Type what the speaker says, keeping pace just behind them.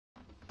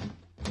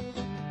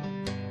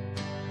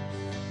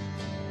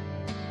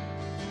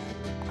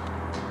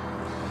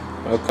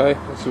Okay,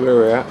 that's where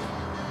we're at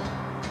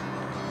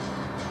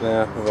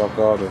now with our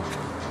garden.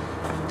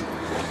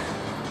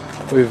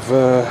 We've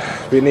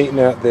been eaten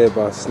out there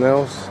by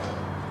snails,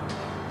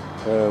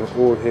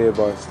 all here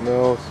by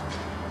snails.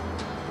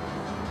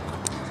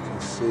 As you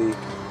can see,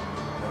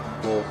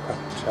 more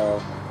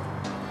chow,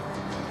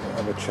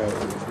 other chow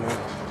is now.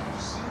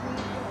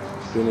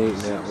 Been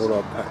eaten out, all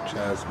our pat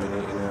chow's been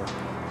eaten out.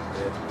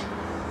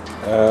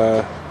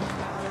 Yeah.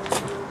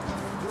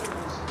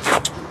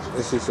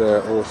 This is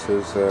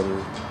Orsa's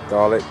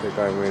garlic, they're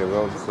going really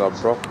well. This is our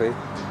broccoli,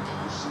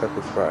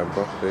 pepper sprout and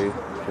broccoli,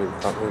 really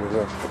cut really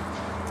well.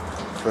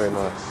 Very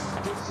nice.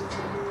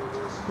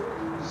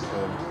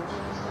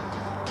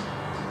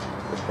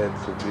 The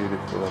heads are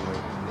beautiful on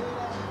them.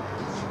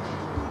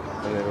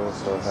 And they're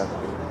also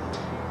happy.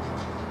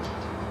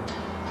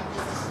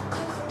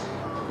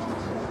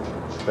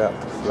 About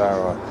to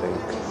flower, I think.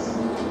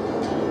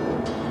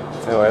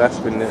 Anyway, that's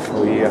been there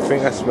for a year. I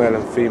think that's male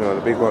and female.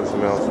 The big one's the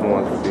male, the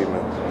small one's the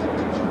female.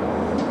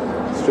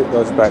 Strip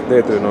goes back,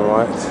 they're doing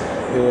alright.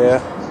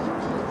 Here,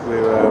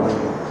 we're a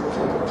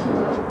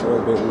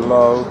little bit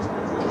low.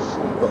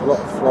 We've got a lot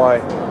of fly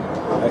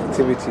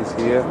activities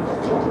here.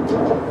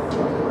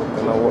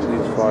 Don't know what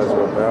these flies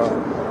are about.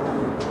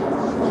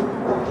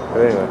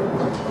 But anyway,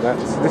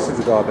 this is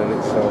the garden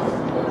itself.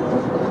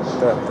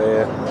 That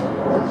there.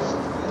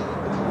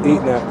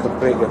 Eaten out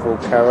completely of all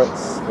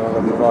carrots. I'm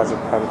going to advise a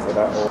pan for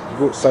that.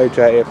 We've got sage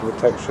out here for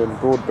protection.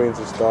 Broad beans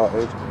have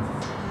started.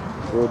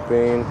 Broad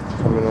bean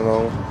coming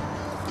along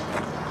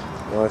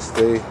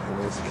nicely. And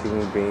there's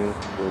king bean,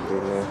 broad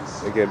bean there.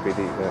 Again, been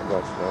eaten out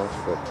by snails,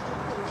 but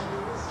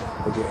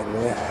we're getting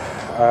there.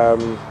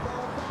 And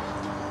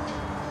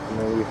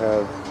then we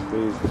have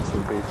these bits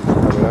and pieces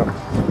coming up.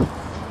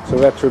 So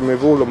we have to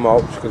remove all the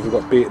mulch because we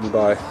got beaten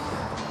by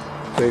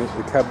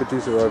the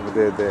cabbages are over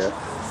there. They're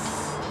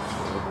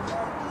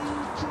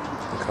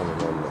coming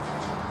on there.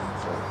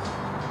 So,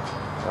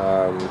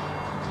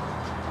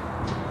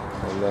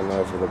 and then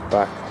over the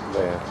back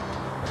there.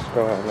 Let's go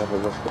out and have a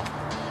look.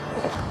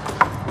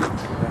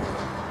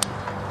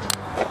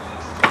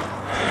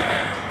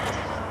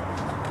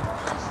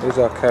 These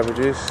are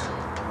cabbages,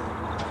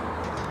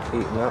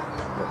 eaten up,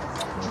 but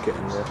I'm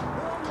getting there.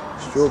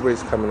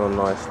 Strawberries coming on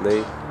nicely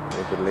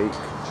with a leek.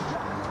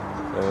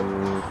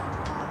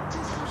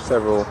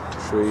 Several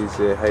trees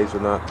here,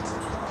 hazelnut.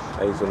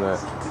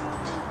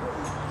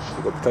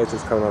 We've got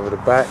potatoes coming over the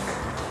back.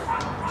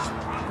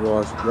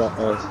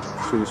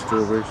 Two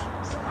strawberries.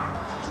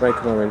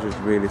 Jamaican orange is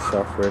really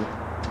suffering.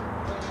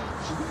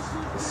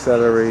 The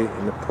celery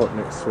in the pot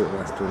next to it,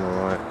 that's doing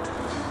alright.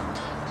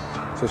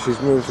 So she's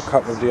moved a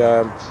couple of the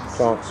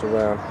plants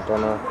around. I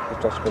don't know if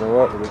that's going to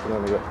work, but we can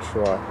only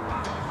try.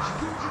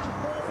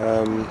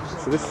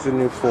 So this is a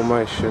new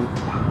formation.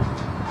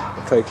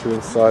 I'll take you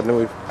inside. Now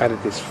we've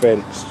added this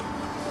fence.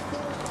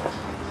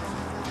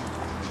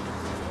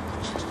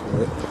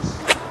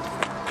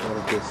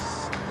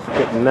 It's a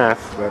bit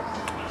naff, but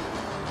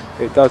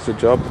it does the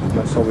job.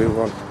 That's all we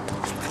want.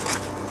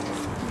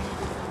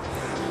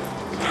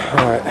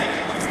 Alright,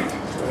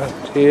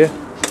 here.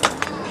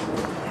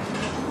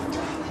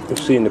 You've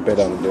seen the bed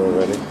under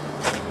already.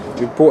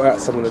 We've brought out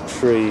some of the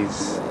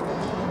trees.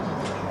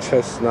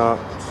 Chestnut,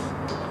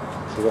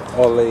 we've got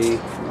holly.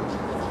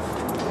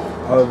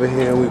 Over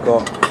here we've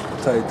got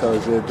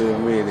potatoes, they're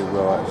doing really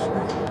well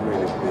actually.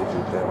 Really pleased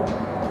with them.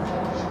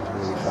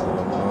 Really coming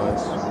along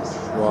nice.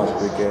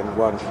 Raspberry again,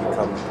 one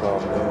cucumber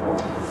plant there.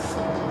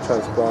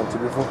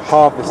 Transplanted. We've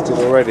harvested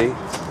already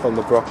from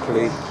the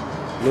broccoli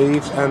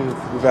leaves and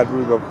we've had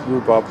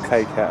rhubarb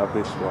cake out of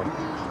this one.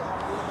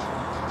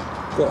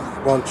 Got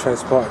one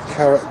transplanted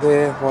carrot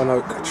there, one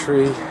oak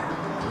tree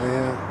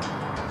there.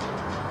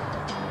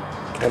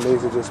 And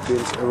these are just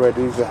being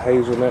already, these are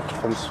hazelnut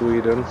from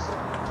Sweden.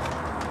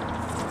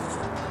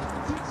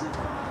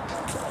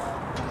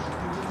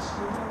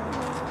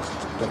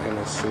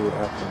 Let's see what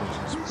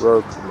happens. It's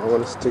broken. I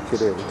want to stick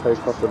it in,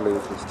 take off the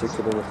leaves and stick it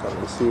in the cup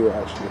and see what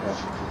actually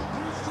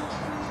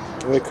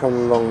happens. And they come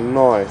along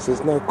nice,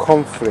 there's no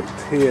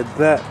conflict here.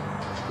 That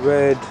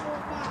red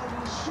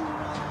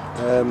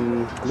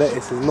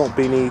lettuce has not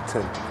been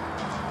eaten,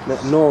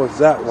 nor has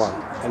that one,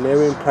 and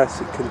they're in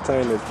plastic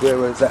containers,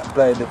 whereas that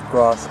blade of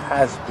grass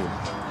has been.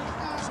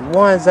 So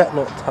why is that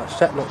not touched,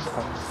 that not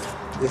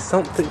touched? There's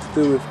something to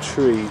do with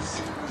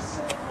trees.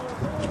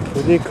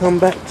 When you come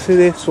back to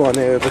this one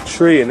here with a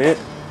tree in it,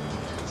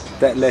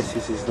 that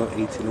lettuce is not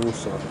eaten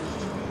also.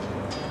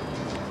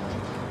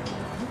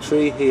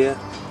 Tree here,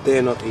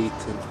 they're not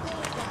eaten.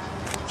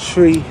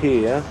 Tree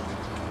here,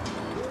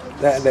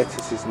 that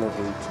lettuce is not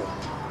eaten.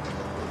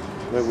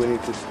 Maybe we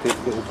need to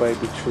stick little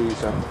baby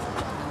trees up.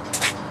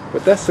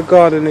 But that's the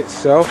garden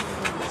itself.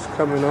 It's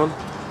coming on.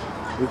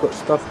 We've got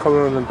stuff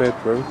coming on in the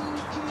bedroom.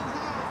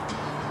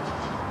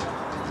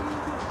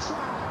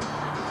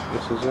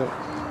 This is it.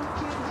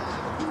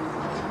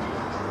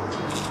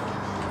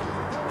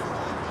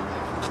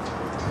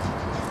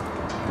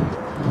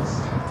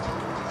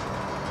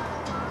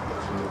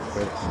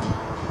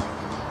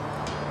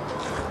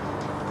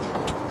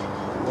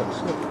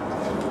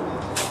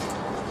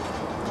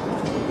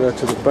 Go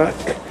to the back.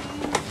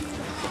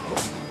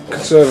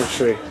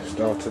 Conservatory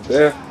started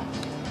there.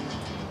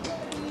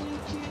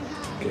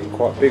 Getting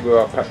quite big with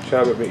our patch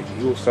out, but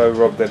he also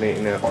robbed and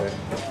eating out there.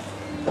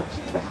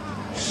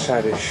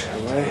 Saddish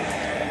away.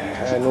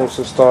 And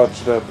also started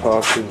the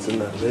plantings and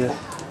that there.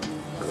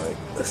 Right,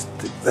 let's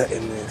stick that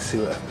in there and see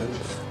what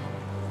happens.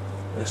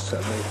 Let's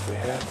set these we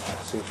have,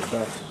 see if it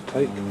does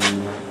take.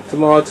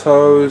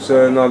 Tomatoes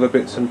and other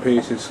bits and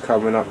pieces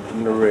coming up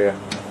in the rear.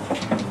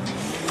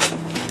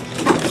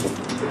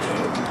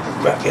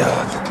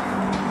 Backyard.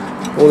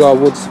 All our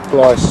wood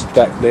supply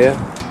stacked there.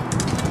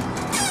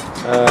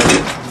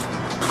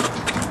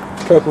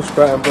 Purple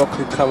sprouting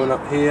broccoli coming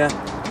up here.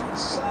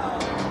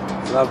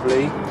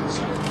 Lovely.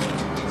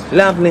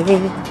 Lovely.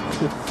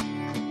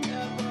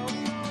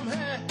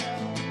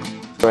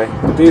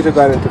 Anyway, these are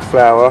going into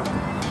flower.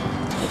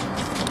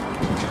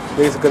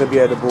 These are going to be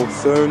edible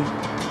soon,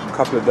 a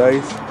couple of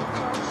days.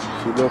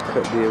 If you look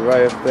at the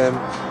array of them,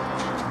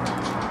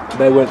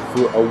 they went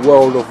through a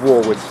world of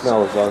war with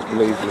snails, I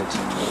believe me.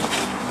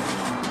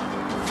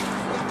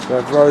 We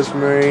have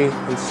rosemary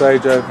and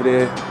sage over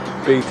there,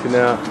 beating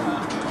out.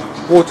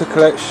 Water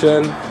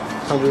collection,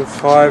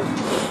 105,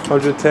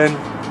 110,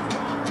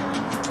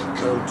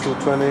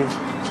 220.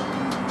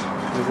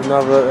 There's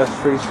another, that's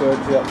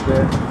 330 up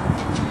there.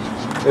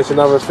 There's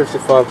another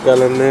 55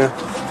 gallon there.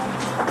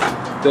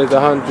 There's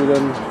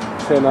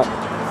 110 up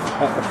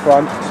at the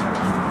front.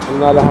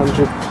 Another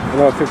 100,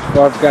 another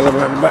 55 gallon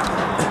around the back.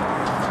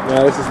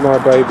 Now this is my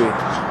baby.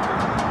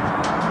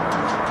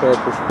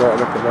 Purple sprout,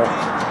 look at that.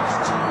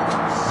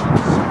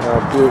 Oh,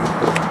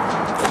 beautiful.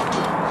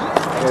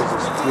 This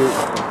is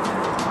beautiful.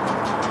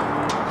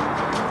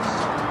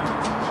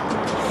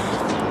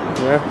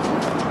 Yeah.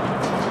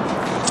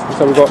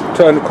 So we've got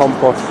turnip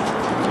compost,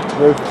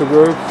 roof to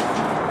roof.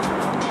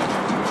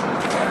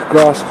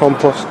 Grass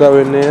compost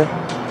going there.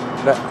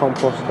 That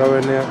compost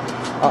going there.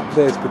 Up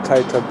there's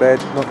potato bed,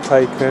 not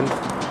taken.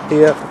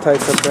 Here,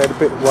 potato bed, a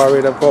bit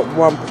worried. I've got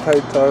one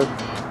potato,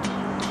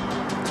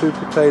 two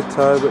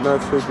potato, but no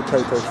three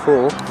potato,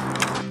 four.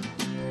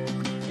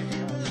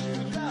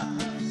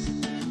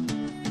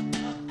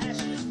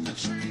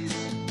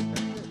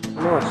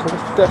 Nice, so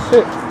that's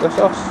it. That's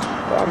us.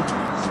 Done.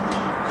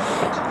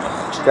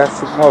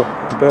 Gas, oh,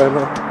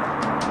 burner.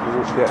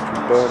 This is the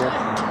actual burner.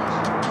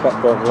 That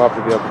burnt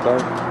lovely the other day.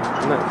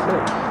 And that's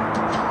it.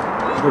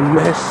 A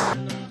mess.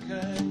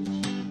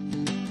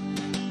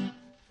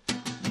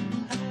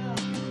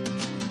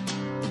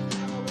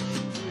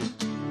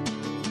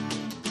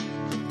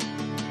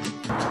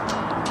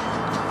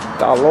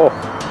 Dalo.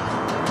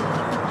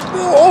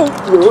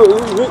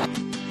 Oh.